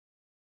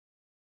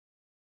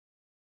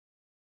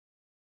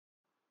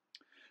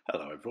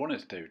Hello everyone,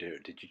 it's David here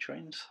at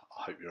DigiTrains.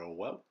 I hope you're all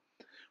well.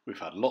 We've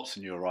had lots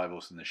of new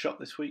arrivals in the shop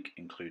this week,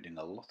 including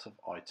a lot of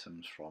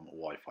items from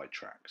WiFi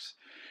Trax.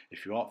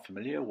 If you aren't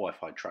familiar,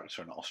 WiFi Trax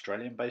are an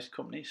Australian-based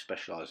company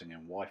specialising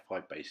in Wi-Fi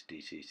based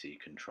DCC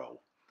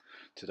control.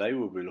 Today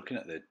we'll be looking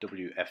at the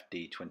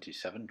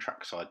WFD-27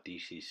 Trackside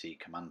DCC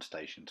Command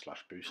Station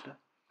 / booster.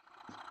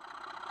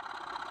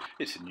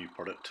 It's a new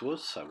product to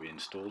us, so we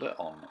installed it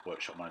on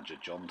Workshop Manager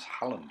John's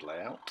Halland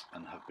layout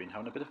and have been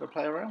having a bit of a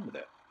play around with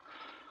it.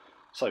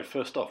 So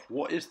first off,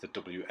 what is the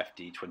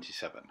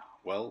WFD-27?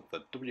 Well,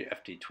 the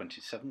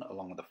WFD-27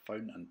 along with a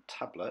phone and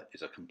tablet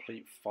is a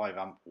complete 5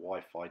 amp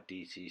Wi-Fi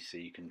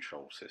DCC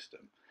control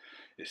system.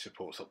 It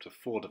supports up to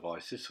 4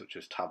 devices such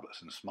as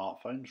tablets and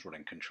smartphones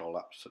running control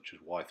apps such as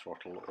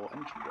Y-Throttle or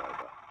Engine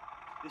Driver.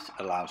 This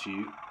allows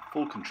you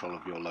full control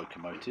of your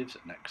locomotives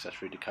and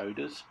accessory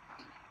decoders,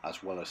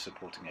 as well as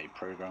supporting a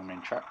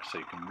programming track so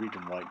you can read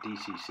and write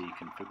DCC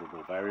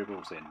configurable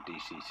variables in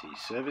DCC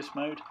service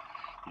mode.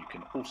 You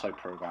can also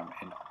program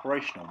in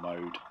operational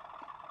mode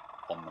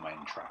on the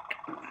main track.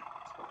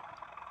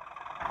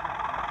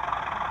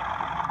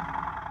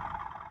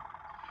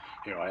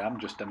 Here I am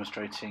just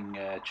demonstrating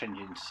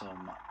changing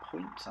some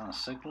points and a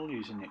signal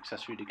using the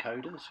accessory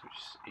decoders, which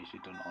is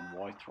easily done on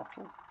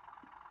Y-Throttle.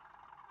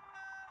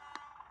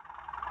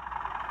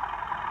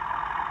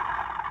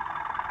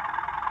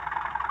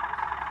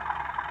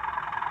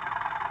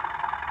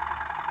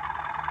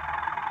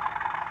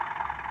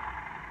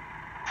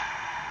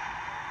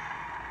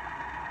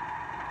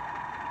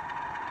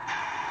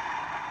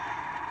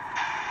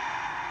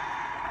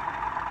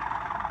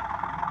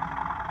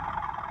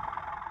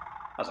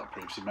 As I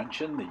previously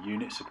mentioned, the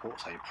unit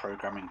supports a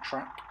programming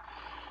track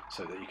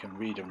so that you can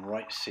read and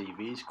write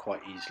CVs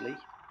quite easily.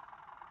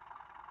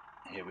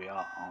 Here we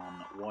are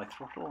on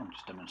Y-Throttle. I'm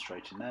just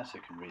demonstrating there so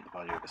you can read the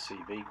value of a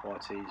CV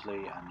quite easily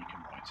and you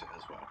can write it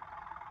as well.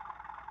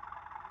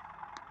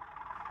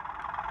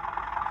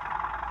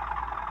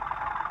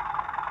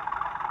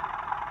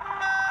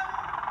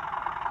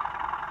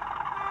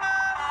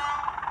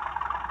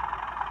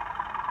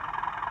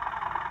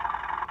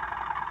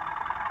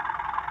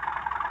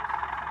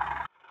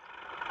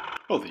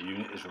 Well, the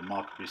unit is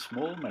remarkably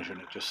small,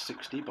 measuring at just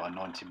 60 by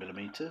 90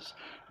 millimeters,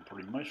 and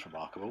probably most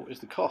remarkable is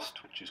the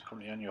cost, which is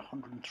currently only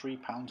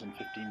 £103.15.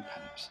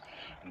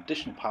 An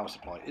additional power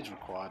supply is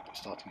required, but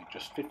starting at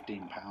just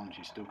 £15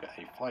 you still get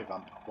a 5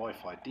 amp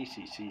Wi-Fi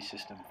DCC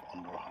system for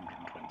under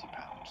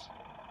 £120.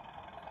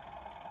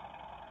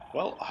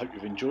 Well, I hope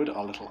you've enjoyed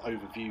our little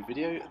overview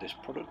video of this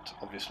product.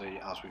 Obviously,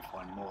 as we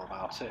find more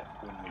about it,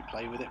 when we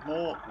play with it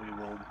more, we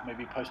will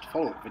maybe post a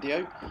follow-up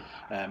video.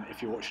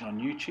 If you're watching on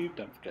YouTube,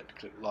 don't forget to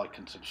click like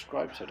and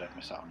subscribe so don't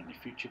miss out on any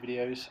future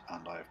videos.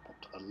 And I have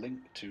popped a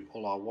link to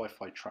all our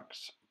WiFi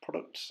Trax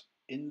products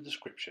in the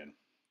description.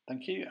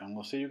 Thank you, and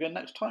we'll see you again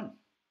next time.